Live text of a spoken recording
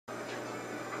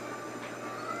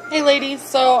Hey ladies,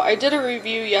 so I did a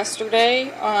review yesterday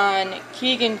on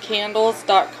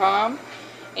KigenCandles.com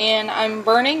and I'm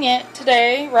burning it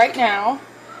today, right now,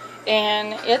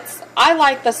 and I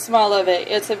like the smell of it.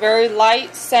 It's a very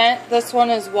light scent. This one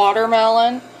is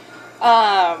watermelon.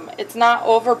 It's not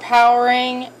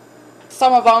overpowering.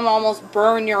 Some of them almost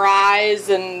burn your eyes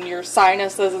and your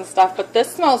sinuses and stuff, but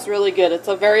this smells really good. It's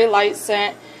a very light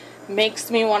scent.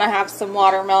 Makes me want to have some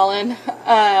watermelon.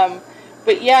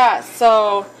 But yeah,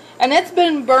 so... and it's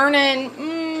been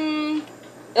burning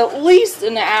at least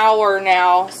an hour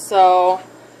now, so,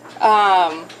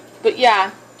 but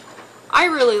yeah, I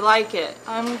really like it.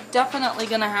 I'm definitely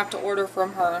going to have to order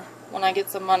from her when I get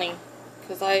some money,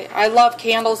 because I love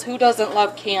candles. Who doesn't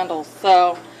love candles?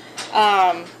 So,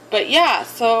 but yeah,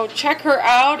 so check her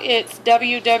out. It's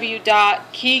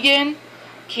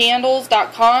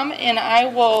www.kigencandles.com, and I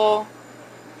will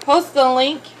post the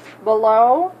link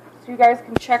below so you guys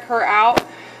can check her out.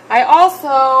 I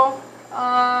also,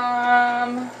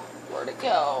 where'd it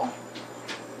go?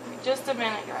 Just a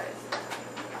minute, guys.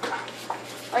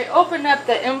 I opened up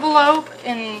the envelope,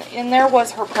 and in there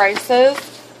was her prices.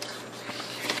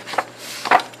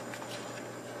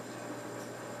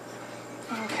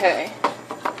 Okay.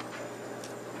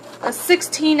 A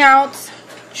 16-ounce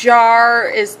jar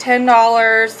is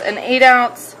 $10. An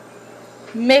 8-ounce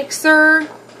mixer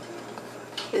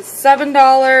is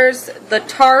 $7. The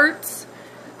tarts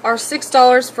are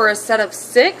 $6 for a set of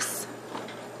 6.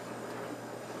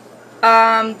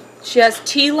 She has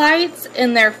tea lights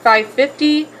and they're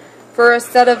 $5.50 for a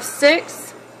set of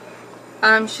 6.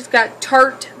 She's got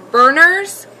tart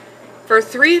burners for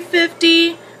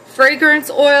 $3.50, fragrance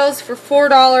oils for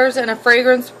 $4, and a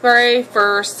fragrance spray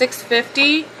for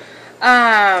 $6.50.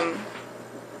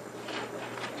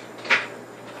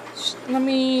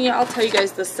 I'll tell you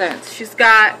guys the scents. She's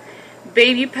got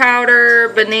baby powder,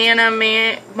 banana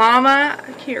mama,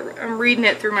 I'm reading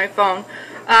it through my phone,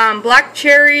 black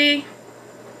cherry,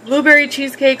 blueberry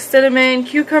cheesecake, cinnamon,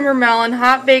 cucumber melon,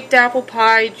 hot baked apple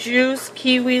pie, juice,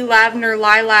 kiwi, lavender,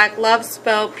 lilac, love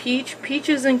spell, peach,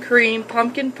 peaches and cream,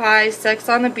 pumpkin pie, sex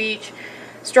on the beach,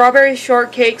 strawberry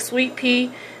shortcake, sweet pea,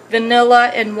 vanilla,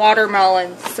 and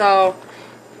watermelon. So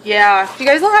yeah, you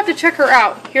guys will have to check her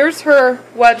out. Here's her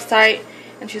website,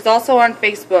 and she's also on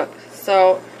Facebook.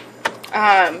 So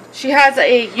she has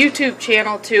a YouTube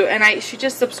channel too, and she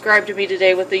just subscribed to me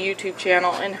today with the YouTube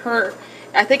channel, and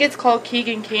I think it's called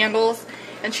Kigen Candles,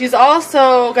 and she's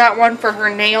also got one for her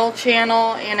nail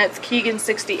channel, and it's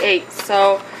Kigen68.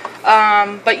 So,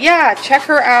 but yeah, check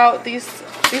her out. These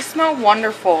smell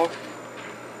wonderful.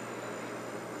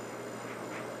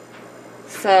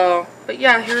 So, but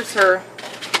yeah, here's her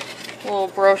little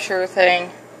brochure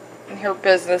thing and her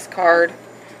business card.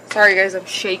 Sorry guys, I'm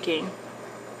shaking.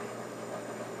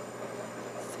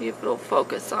 See if it'll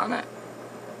focus on it.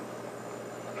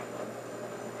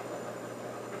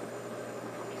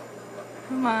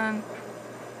 Come on.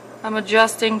 I'm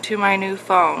adjusting to my new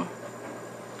phone.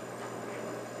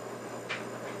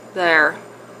 There.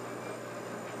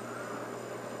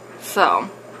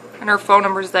 So, and her phone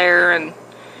number's there, and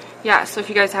yeah, so if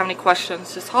you guys have any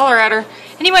questions, just holler at her.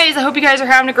 Anyways, I hope you guys are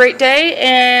having a great day,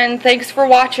 and thanks for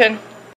watching.